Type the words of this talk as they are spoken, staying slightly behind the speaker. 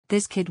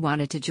This kid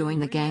wanted to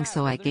join the gang,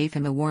 so I gave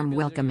him a warm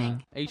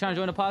welcoming. Hey, you trying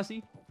to join a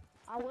posse?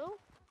 I will. You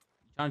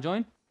trying to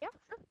join? Yeah,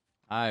 sure.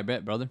 I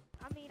bet, brother.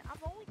 I mean,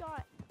 I've only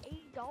got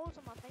 $80 on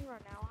my thing right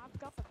now. I've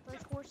got the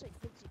first horse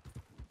that gives you.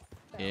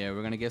 So. Yeah,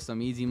 we're gonna get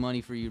some easy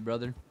money for you,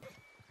 brother.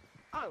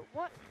 Oh,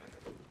 what?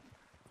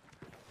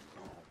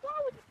 Why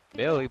would you do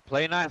Billy,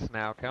 play nice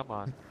now. Come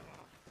on.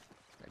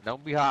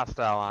 Don't be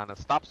hostile on us.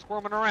 Stop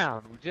squirming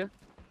around, would you?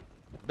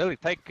 Billy,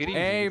 take it easy.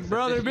 Hey, It's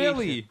brother initiation.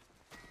 Billy.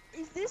 that?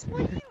 Is this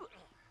what you?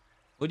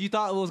 What you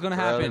thought was gonna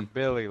Brother happen?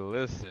 Billy,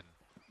 listen.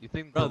 You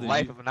think Brother, the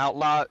life you- of an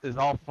outlaw is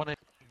all fun and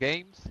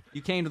games?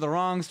 You came to the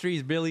wrong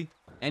streets, Billy.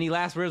 Any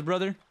last words,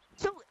 brother?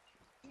 So,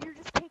 you're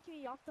just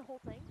taking me off the whole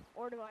thing,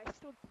 or do I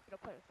still get to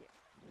play with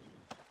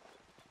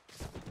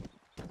you?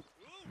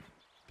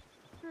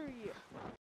 Screw you.